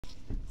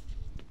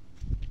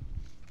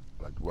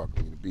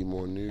Welcome to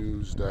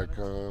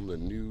BeMoreNews.com, the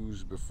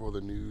news before the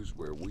news,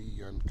 where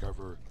we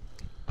uncover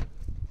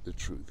the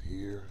truth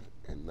here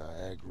in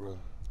Niagara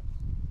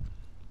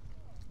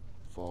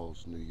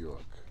Falls, New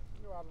York.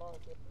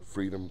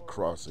 Freedom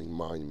Crossing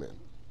Monument.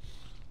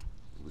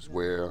 It was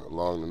where,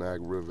 along the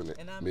Niagara River in the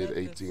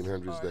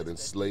mid-1800s, that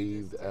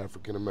enslaved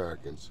African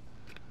Americans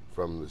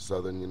from the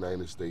southern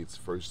United States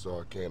first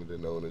saw Canada,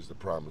 known as the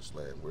Promised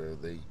Land, where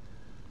they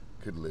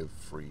could live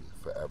free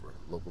forever.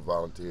 Local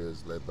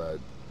volunteers led by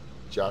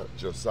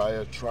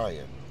Josiah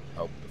Tryon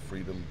helped the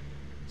freedom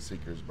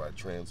seekers by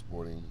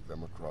transporting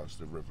them across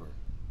the river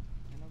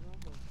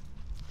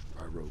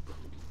by rowboat.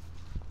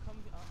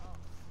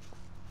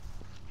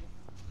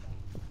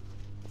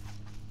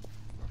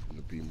 Welcome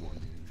to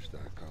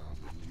BeMoreNews.com,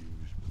 the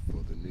news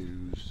before the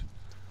news,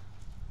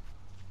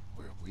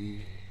 where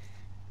we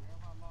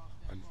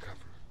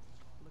uncover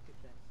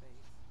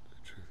the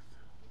truth.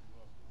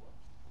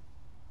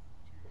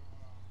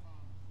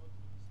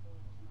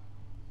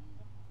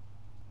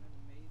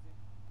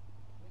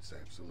 It's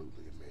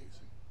absolutely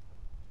amazing.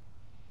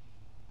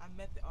 I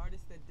met the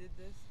artist that did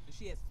this.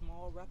 She had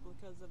small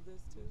replicas of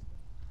this too.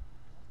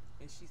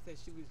 And she said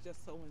she was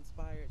just so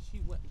inspired. She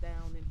went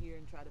down in here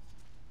and tried to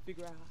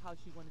figure out how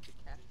she wanted to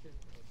capture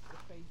the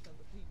face of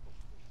the people.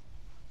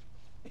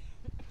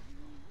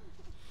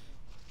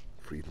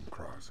 Freedom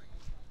Crossing.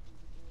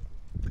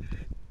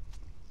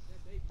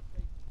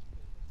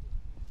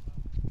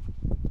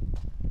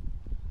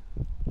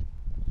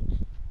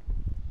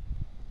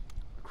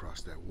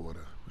 Across that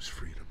water was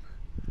freedom.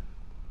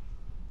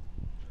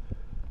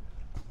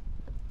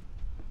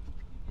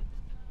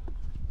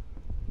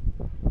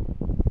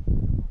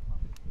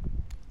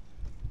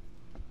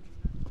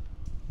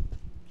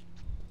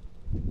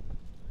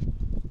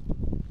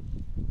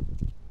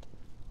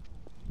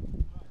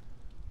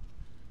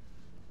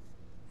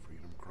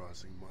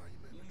 Crossing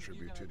Monument, a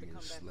tribute to the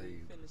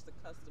enslaved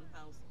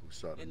who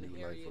sought a new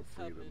life of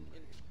freedom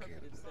in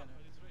Canada,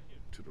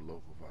 to the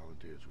local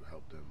volunteers who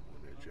helped them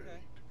on their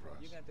journey to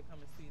cross you got to come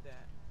and see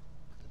that.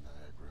 The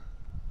Niagara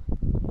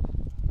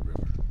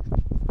River.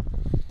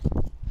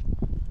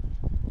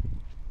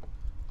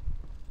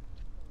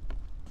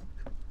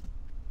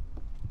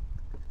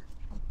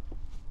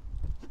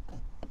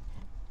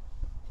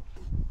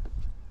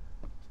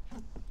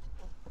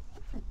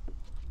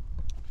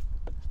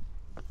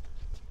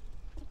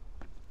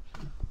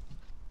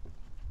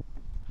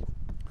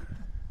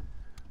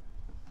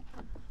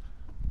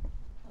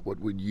 What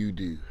would you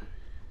do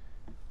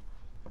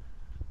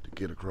to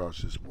get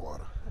across this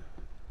water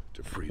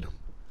to freedom?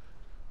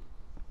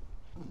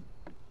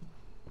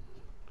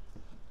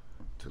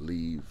 To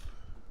leave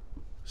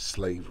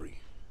slavery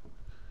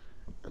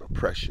and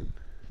oppression.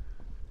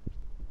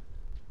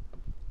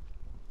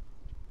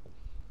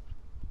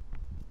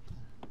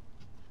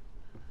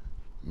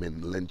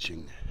 Men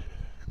lynching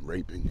and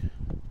raping,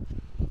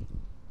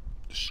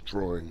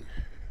 destroying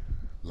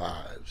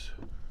lives.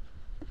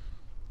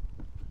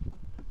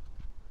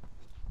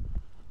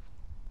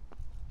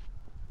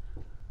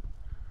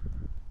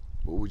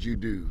 What would you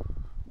do?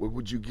 What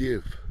would you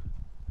give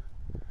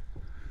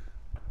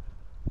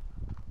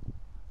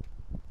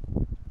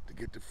to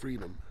get to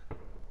freedom?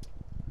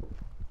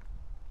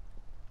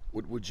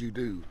 What would you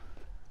do?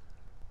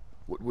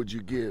 What would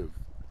you give?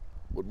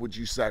 What would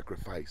you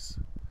sacrifice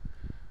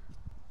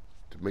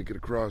to make it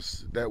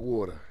across that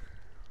water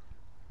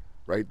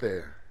right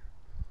there?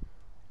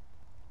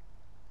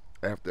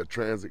 After a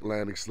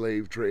transatlantic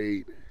slave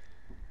trade,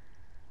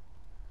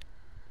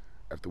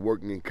 after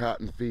working in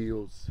cotton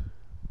fields,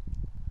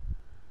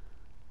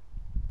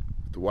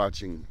 to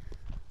watching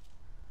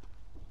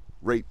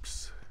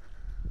rapes,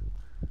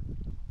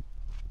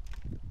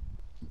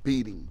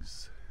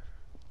 beatings,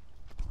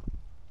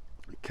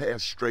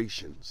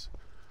 castrations,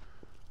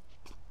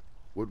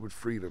 what would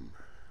freedom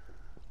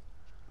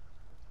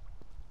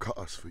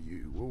cost for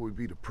you? What would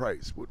be the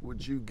price? What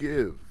would you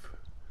give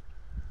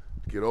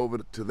to get over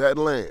to that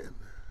land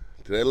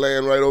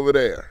right over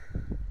there,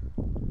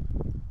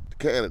 to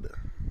Canada?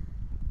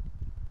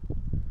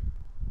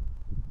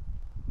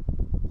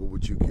 What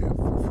would you give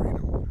for freedom?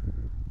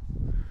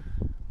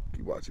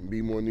 Keep watching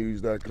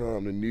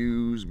BeMoreNews.com, the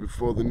news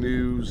before the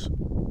news,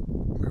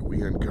 where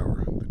we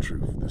uncover the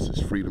truth. This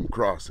is Freedom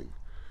Crossing.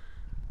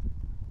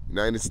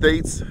 United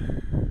States,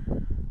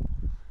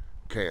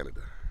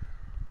 Canada,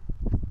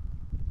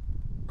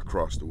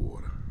 across the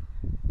water.